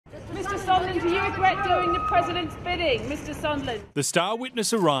Sondland, do you regret doing the President's bidding? Mr Sondland. The star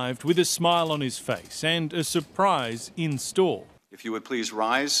witness arrived with a smile on his face and a surprise in store. If you would please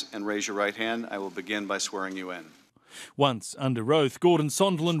rise and raise your right hand, I will begin by swearing you in. Once under oath, Gordon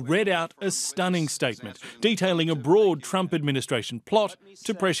Sondland read out a stunning statement detailing a broad Trump administration plot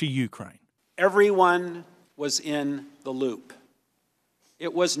to pressure Ukraine. Everyone was in the loop.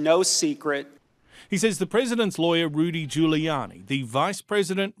 It was no secret. He says the president's lawyer, Rudy Giuliani, the vice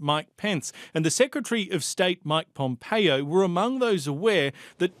president, Mike Pence, and the Secretary of State, Mike Pompeo, were among those aware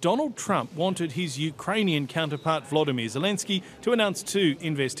that Donald Trump wanted his Ukrainian counterpart, Volodymyr Zelensky, to announce 2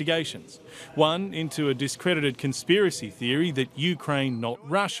 investigations. One into a discredited conspiracy theory that Ukraine, not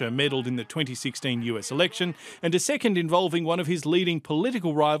Russia, meddled in the 2016 US election, and a second involving one of his leading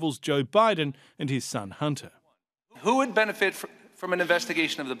political rivals, Joe Biden, and his son Hunter. Who would benefit from an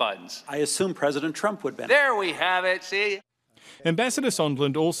investigation of the Bidens? I assume President Trump would benefit. There we have it, see? Ambassador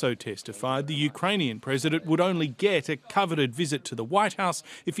Sondland also testified the Ukrainian president would only get a coveted visit to the White House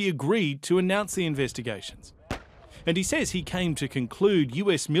if he agreed to announce the investigations. And he says he came to conclude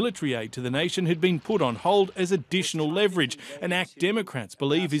US military aid to the nation had been put on hold as additional leverage, an act Democrats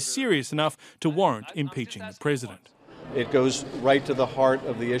believe is serious enough to warrant impeaching the president. It goes right to the heart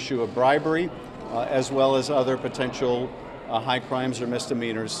of the issue of bribery, as well as other potential high crimes or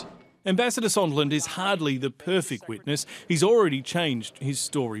misdemeanors. Ambassador Sondland is hardly the perfect witness. He's already changed his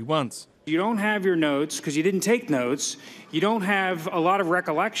story once. You don't have your notes because you didn't take notes. You don't have a lot of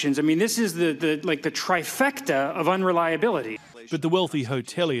recollections. I mean, this is the trifecta of unreliability. But the wealthy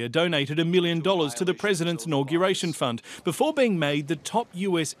hotelier donated $1 million to the president's inauguration fund before being made the top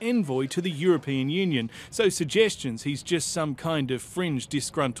US envoy to the European Union. So suggestions he's just some kind of fringe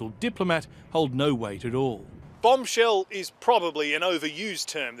disgruntled diplomat hold no weight at all. Bombshell is probably an overused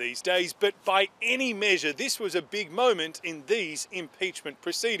term these days, but by any measure, this was a big moment in these impeachment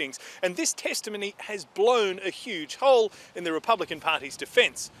proceedings. And this testimony has blown a huge hole in the Republican Party's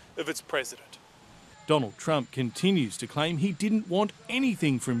defence of its president. Donald Trump continues to claim he didn't want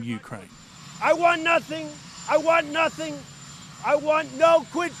anything from Ukraine. I want nothing. I want nothing. I want no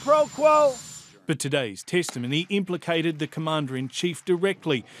quid pro quo. But today's testimony implicated the Commander-in-Chief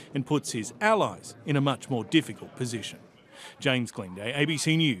directly and puts his allies in a much more difficult position. James Glenday,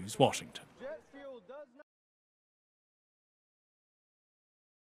 ABC News, Washington.